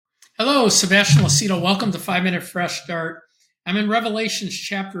Hello, Sebastian Lacido. Welcome to 5-Minute Fresh Start. I'm in Revelations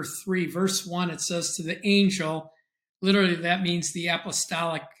chapter 3, verse 1. It says to the angel, literally that means the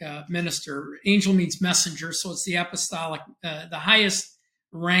apostolic minister. Angel means messenger, so it's the apostolic, the highest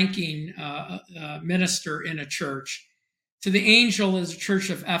ranking minister in a church. To the angel is the church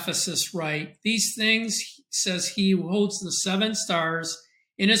of Ephesus write, these things says he who holds the 7 stars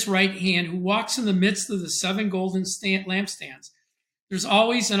in his right hand, who walks in the midst of the 7 golden lampstands. There's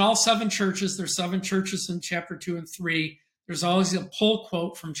always, in all 7 churches, there's 7 churches in chapter 2 and 3, there's always a pull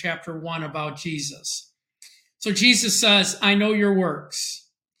quote from chapter 1 about Jesus. So Jesus says, I know your works.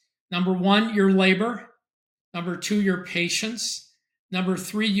 Number 1, your labor. Number 2, your patience. Number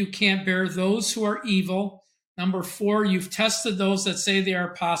 3, you can't bear those who are evil. Number 4, you've tested those that say they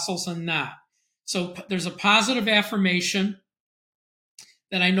are apostles and not. So there's a positive affirmation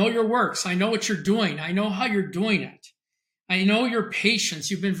that I know your works. I know what you're doing. I know how you're doing it. I know your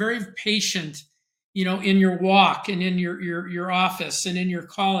patience. You've been very patient, in your walk and in your office and in your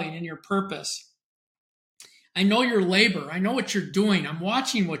calling and your purpose. I know your labor. I know what you're doing. I'm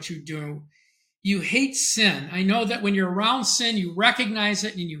watching what you do. You hate sin. I know that when you're around sin, you recognize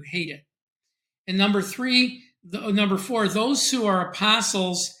it and you hate it. And number 4, those who are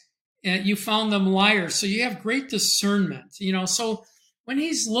apostles, you found them liars. So you have great discernment. So when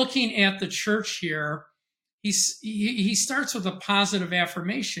he's looking at the church here, he starts with a positive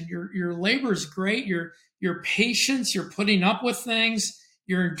affirmation. Your labor is great. Your patience, you're putting up with things,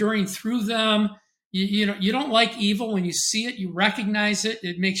 you're enduring through them. You don't like evil. When you see it, you recognize it.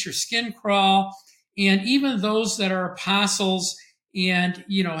 It makes your skin crawl. And even those that are apostles and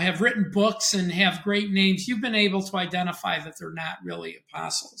have written books and have great names, you've been able to identify that they're not really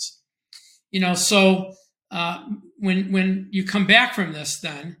apostles. So when you come back from this,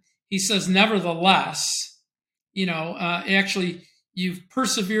 then he says, nevertheless. Actually, you've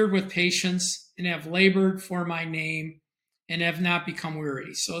persevered with patience and have labored for my name and have not become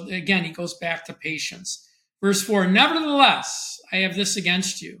weary. So again, he goes back to patience. Verse 4, nevertheless, I have this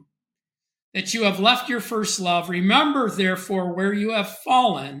against you, that you have left your first love. Remember, therefore, where you have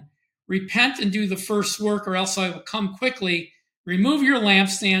fallen, repent and do the first work, or else I will come quickly, remove your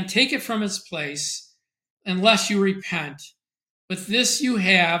lampstand, take it from its place, unless you repent. But this you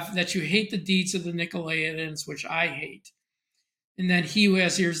have, that you hate the deeds of the Nicolaitans, which I hate. And then he who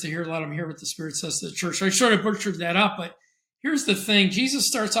has ears to hear, let him hear what the Spirit says to the church. So I sort of butchered that up, but here's the thing. Jesus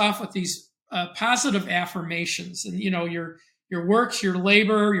starts off with these positive affirmations. And, your works, your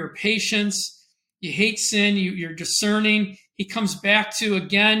labor, your patience, you hate sin, you're discerning. He comes back to,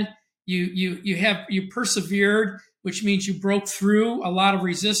 again, you persevered, which means you broke through a lot of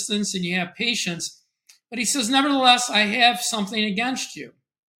resistance, and you have patience. But he says, nevertheless, I have something against you.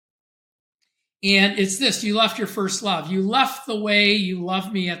 And it's this, you left your first love. You left the way you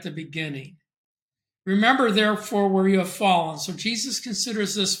loved me at the beginning. Remember, therefore, where you have fallen. So Jesus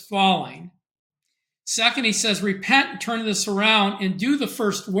considers this falling. Second, he says, repent and turn this around and do the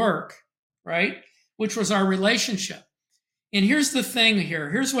first work, right? Which was our relationship. And here's the thing here.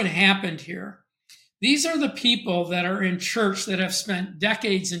 Here's what happened here. These are the people that are in church that have spent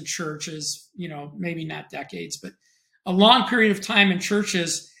decades in churches, maybe not decades, but a long period of time in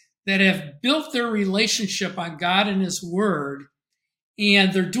churches that have built their relationship on God and his word,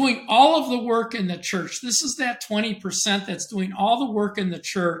 and they're doing all of the work in the church. This is that 20% that's doing all the work in the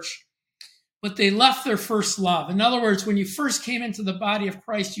church, but they left their first love. In other words, when you first came into the body of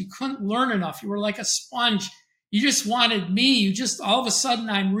Christ, you couldn't learn enough. You were like a sponge. You just wanted me. All of a sudden,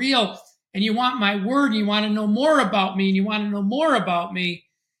 I'm real. And you want my word, and you want to know more about me, and you want to know more about me.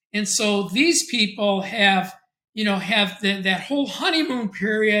 And so these people have that whole honeymoon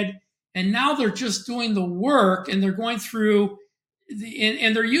period, and now they're just doing the work, and they're going through,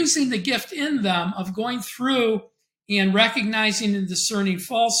 and they're using the gift in them of going through and recognizing and discerning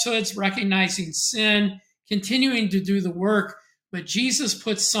falsehoods, recognizing sin, continuing to do the work. But Jesus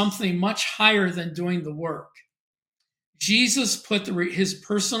puts something much higher than doing the work. Jesus put his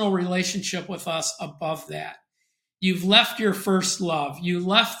personal relationship with us above that. You've left your first love. You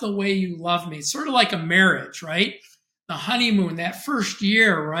left the way you love me. It's sort of like a marriage, right? The honeymoon, that first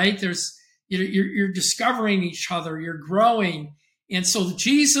year, right? You're discovering each other. You're growing. And so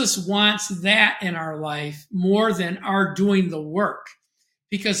Jesus wants that in our life more than our doing the work.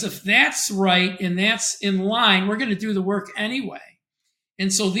 Because if that's right and that's in line, we're going to do the work anyway.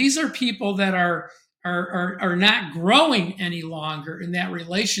 And so these are people that are not growing any longer in that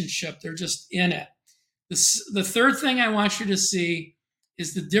relationship. They're just in it. The third thing I want you to see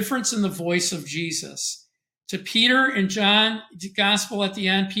is the difference in the voice of Jesus. To Peter in John, the gospel at the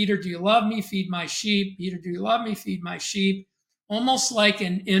end, Peter, do you love me? Feed my sheep. Peter, do you love me? Feed my sheep. almost like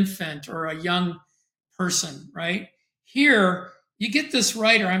an infant or a young person, right? Here, you get this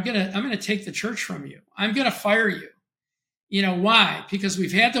right, or I'm gonna take the church from you. I'm gonna fire you. You know why? Because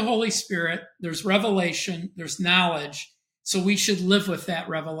we've had the Holy Spirit, there's revelation, there's knowledge. So we should live with that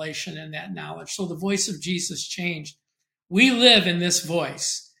revelation and that knowledge. So the voice of Jesus changed. We live in this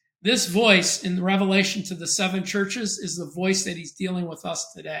voice. This voice in the revelation to the 7 churches is the voice that he's dealing with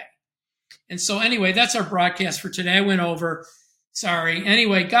us today. And so anyway, that's our broadcast for today. I went over. Sorry.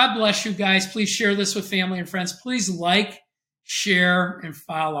 Anyway, God bless you guys. Please share this with family and friends. Please like, share, and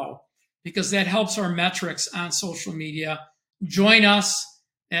follow, because that helps our metrics on social media. Join us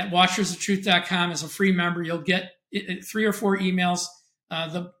at watchersoftruth.com as a free member. You'll get 3 or 4 emails.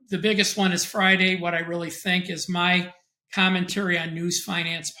 The biggest one is Friday. What I really think is my commentary on news,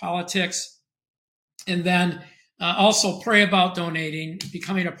 finance, politics. And then also pray about donating,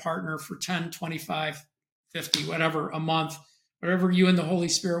 becoming a partner for 10, 25, 50, whatever a month, whatever you and the Holy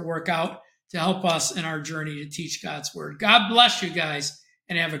Spirit work out to help us in our journey to teach God's word. God bless you guys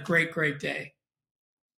and have a great, great day.